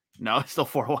 it's still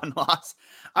 4-1 loss.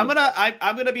 I'm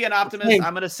gonna be an optimist.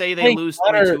 I'm gonna say they lose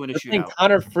 3-2 in a shootout.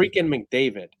 Connor freaking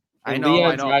McDavid. I know.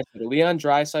 Leon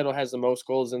Draisaitl has the most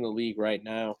goals in the league right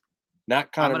now.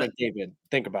 Not Connor McDavid.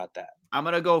 Think about that. I'm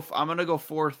gonna go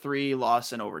 4-3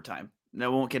 loss in overtime. They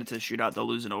won't get into the shootout. They'll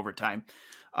lose in overtime.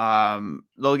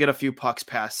 They'll get a few pucks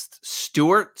past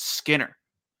Stuart Skinner.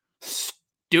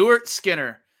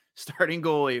 Starting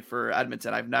goalie for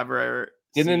Edmonton. I've never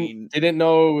didn't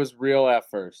know it was real at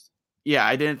first. Yeah,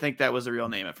 I didn't think that was a real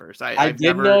name at first. I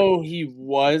did know he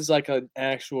was like an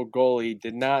actual goalie.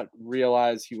 Did not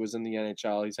realize he was in the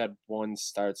NHL. He's had one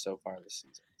start so far this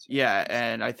season. Yeah,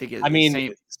 and I think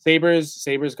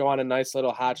Sabres go on a nice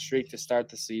little hot streak to start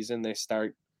the season. They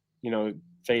start,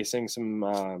 facing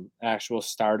some actual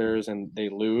starters and they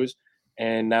lose,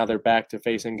 and now they're back to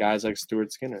facing guys like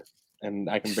Stuart Skinner, and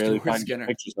I can barely find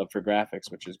pictures up for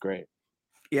graphics, which is great.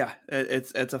 Yeah,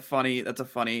 that's a funny.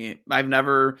 I've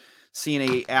never seen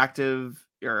a active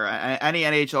or any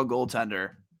NHL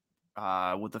goaltender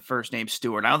with the first name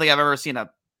Stuart. I don't think I've ever seen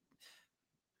a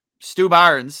Stu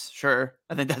Barnes. Sure,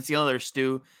 I think that's the other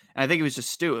Stu, and I think it was just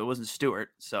Stu. It wasn't Stuart.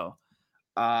 So,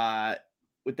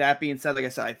 with that being said, like I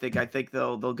said, I think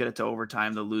they'll get it to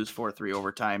overtime. They'll lose 4-3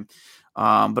 overtime,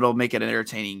 but it'll make it an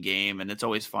entertaining game, and it's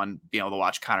always fun being able to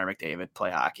watch Connor McDavid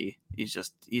play hockey. He's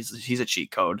a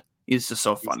cheat code. He's just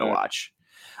so fun to watch.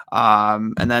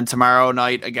 And then tomorrow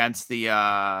night against the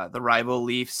rival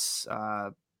Leafs,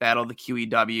 battle the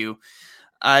QEW.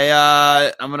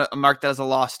 I'm gonna mark that as a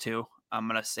loss too. I'm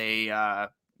gonna say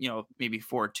maybe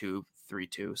 4-2,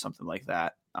 3-2, something like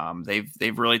that.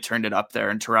 They've really turned it up there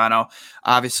in Toronto.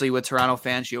 Obviously, with Toronto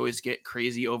fans, you always get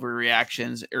crazy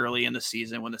overreactions early in the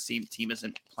season when the team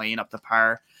isn't playing up to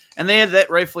par, and they had that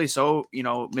rightfully so.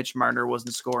 Mitch Marner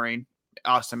wasn't scoring.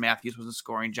 Austin Matthews wasn't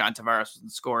scoring. John Tavares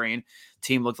wasn't scoring.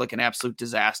 Team looked like an absolute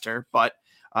disaster, but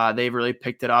they've really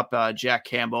picked it up. Jack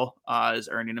Campbell is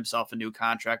earning himself a new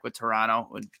contract with Toronto.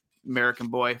 An American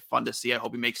boy, fun to see. I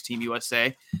hope he makes Team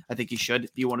USA. I think he should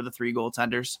be one of the 3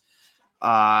 goaltenders.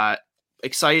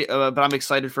 Excited, but I'm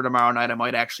excited for tomorrow night. I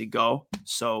might actually go,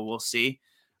 so we'll see.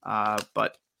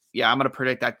 But yeah, I'm going to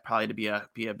predict that probably to be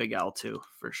a big L too,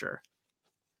 for sure.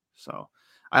 So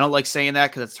I don't like saying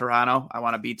that because it's Toronto. I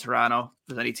want to beat Toronto. If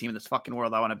there's any team in this fucking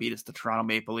world I want to beat, it's the Toronto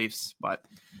Maple Leafs. But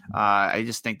I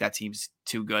just think that team's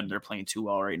too good. They're playing too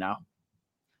well right now.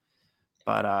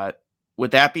 But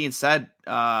with that being said,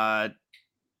 Ty,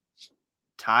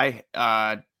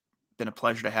 been a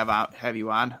pleasure to have you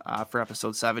on for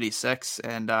episode 76.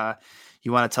 And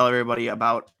you want to tell everybody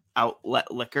about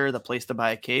Outlet Liquor, the place to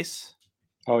buy a case?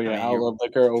 Oh, yeah. Outlet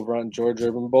Liquor over on George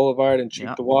Urban Boulevard in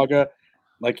Cheektowaga.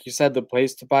 Like you said, the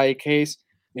place to buy a case.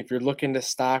 If you're looking to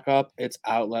stock up, it's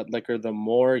Outlet Liquor. The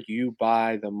more you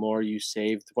buy, the more you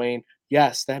save, Dwayne.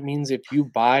 Yes, that means if you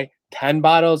buy 10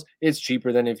 bottles, it's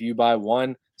cheaper than if you buy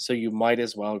 1. So you might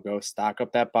as well go stock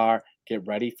up that bar, get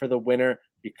ready for the winter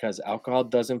because alcohol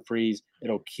doesn't freeze.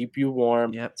 It'll keep you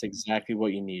warm. Yep. It's exactly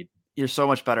what you need. You're so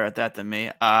much better at that than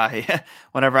me.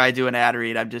 Whenever I do an ad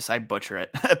read, I butcher it.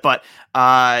 But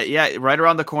yeah, right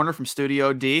around the corner from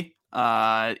Studio D.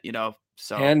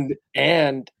 So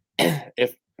and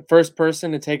if first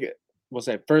person to take a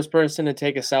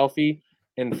selfie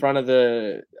in front of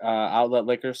the Outlet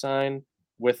Liquor sign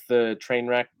with the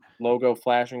Trainwreck logo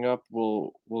flashing up,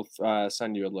 we'll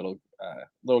send you a little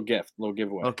gift, little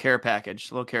giveaway, little care package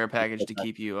to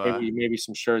keep you maybe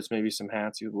some shirts, maybe some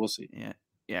hats. We'll see.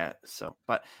 Yeah. So,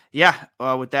 but yeah,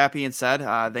 with that being said,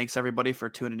 thanks everybody for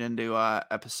tuning into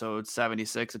episode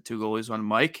 76 of Two Goalies, One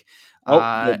Mic.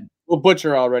 Will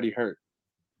Butcher already hurt.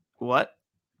 What?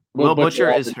 Will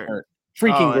Butcher is hurt.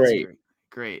 Freaking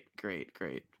great.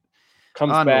 Great.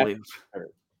 Comes back.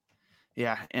 Hurt.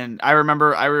 Yeah, and I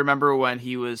remember when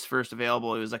he was first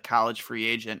available, he was a college free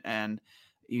agent, and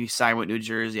he signed with New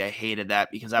Jersey. I hated that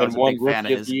because I was a big fan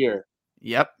of his. Year.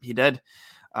 Yep, he did.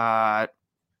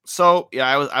 So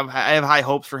yeah, I have high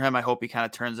hopes for him. I hope he kind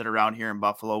of turns it around here in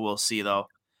Buffalo. We'll see though.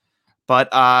 But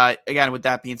again, with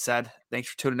that being said, thanks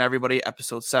for tuning in, everybody.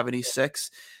 Episode 76.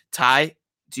 Ty,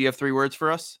 do you have 3 words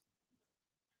for us?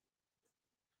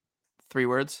 3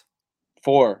 words?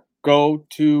 4. Go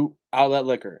to Outlet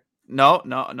Liquor. No.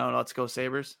 Let's go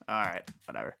Sabres. All right,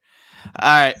 whatever. All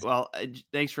right. Well,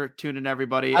 thanks for tuning in,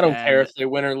 everybody. I don't care if they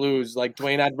win or lose. Like,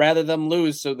 Dwayne, I'd rather them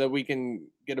lose so that we can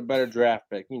get a better draft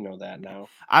pick. You know that now.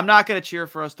 I'm not going to cheer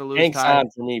for us to lose. Thanks on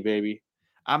for me, baby.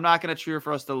 I'm not going to cheer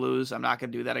for us to lose. I'm not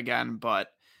going to do that again, but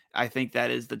I think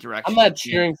that is the direction. I'm not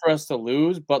cheering for us to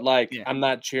lose, but I'm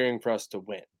not cheering for us to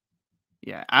win.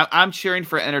 Yeah, I'm cheering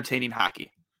for entertaining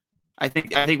hockey. I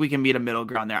think we can meet a middle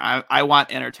ground there. I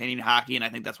want entertaining hockey, and I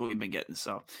think that's what we've been getting.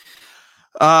 So,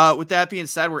 with that being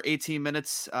said, we're 18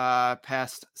 minutes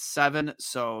past 7.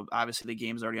 So obviously the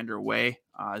game's already underway.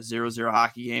 0-0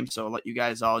 hockey game. So I'll let you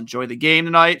guys all enjoy the game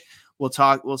tonight.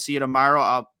 We'll see you tomorrow.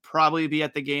 I'll probably be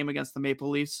at the game against the Maple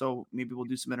Leafs, so maybe we'll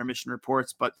do some intermission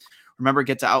reports. But remember,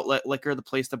 get to Outlet Liquor, the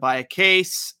place to buy a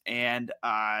case, and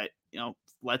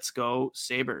let's go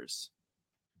Sabres.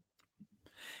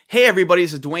 Hey everybody,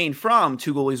 this is Dwayne from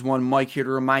Two Goalies, One Mic here to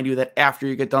remind you that after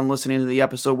you get done listening to the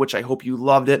episode, which I hope you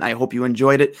loved it and I hope you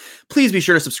enjoyed it, please be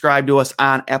sure to subscribe to us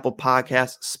on Apple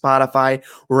Podcasts, Spotify,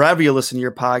 wherever you listen to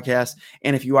your podcasts.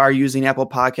 And if you are using Apple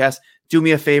Podcasts, do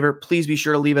me a favor. Please be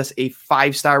sure to leave us a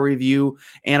 5-star review.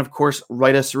 And of course,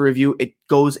 write us a review. It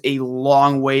goes a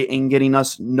long way in getting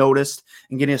us noticed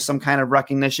and getting us some kind of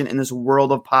recognition in this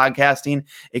world of podcasting.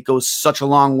 It goes such a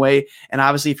long way. And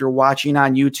obviously, if you're watching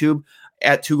on YouTube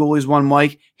at Two Goalies, One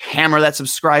Mic, hammer that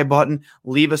subscribe button,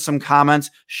 leave us some comments,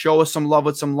 show us some love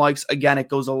with some likes. Again, it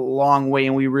goes a long way,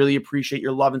 and we really appreciate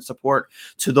your love and support.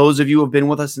 To those of you who have been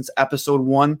with us since episode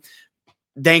 1,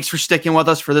 thanks for sticking with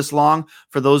us for this long.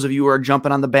 For those of you who are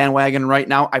jumping on the bandwagon right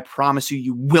now, I promise you,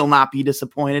 you will not be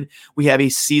disappointed. We have a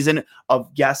season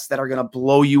of guests that are going to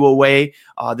blow you away.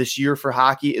 This year for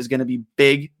hockey is going to be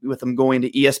big with them going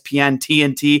to ESPN,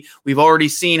 TNT. We've already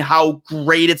seen how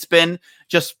great it's been.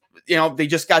 They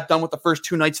just got done with the first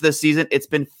 2 nights of this season. It's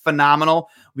been phenomenal.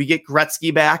 We get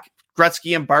Gretzky back,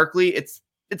 Gretzky and Barkley. It's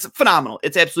phenomenal.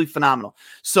 It's absolutely phenomenal.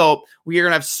 So we are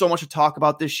going to have so much to talk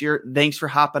about this year. Thanks for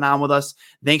hopping on with us.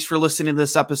 Thanks for listening to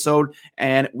this episode,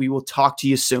 and we will talk to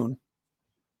you soon.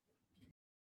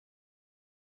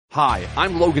 Hi,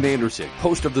 I'm Logan Anderson,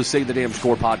 host of the Say the Damn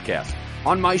Score podcast.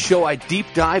 On my show, I deep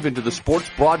dive into the sports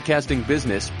broadcasting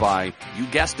business by, you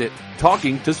guessed it,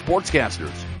 talking to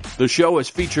sportscasters. The show has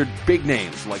featured big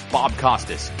names like Bob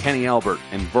Costas, Kenny Albert,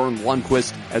 and Vern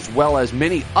Lundquist, as well as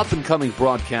many up-and-coming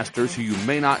broadcasters who you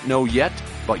may not know yet,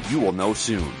 but you will know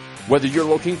soon. Whether you're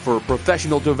looking for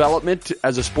professional development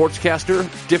as a sportscaster,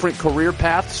 different career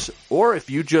paths, or if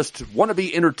you just want to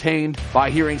be entertained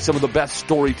by hearing some of the best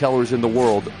storytellers in the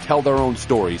world tell their own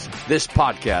stories, this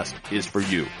podcast is for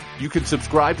you. You can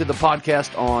subscribe to the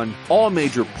podcast on all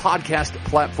major podcast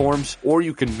platforms, or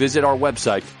you can visit our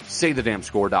website,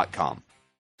 saythedamnscore.com.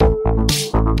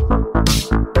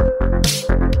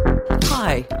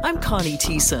 Hi, I'm Connie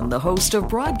Thiessen, the host of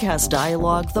Broadcast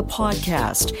Dialogue, the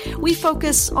podcast. We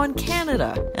focus on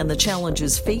Canada and the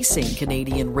challenges facing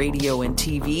Canadian radio and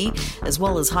TV, as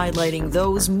well as highlighting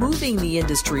those moving the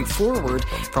industry forward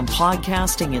from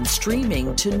podcasting and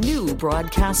streaming to new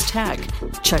broadcast tech.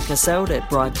 Check us out at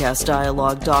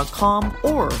broadcastdialogue.com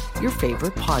or your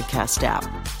favorite podcast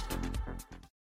app.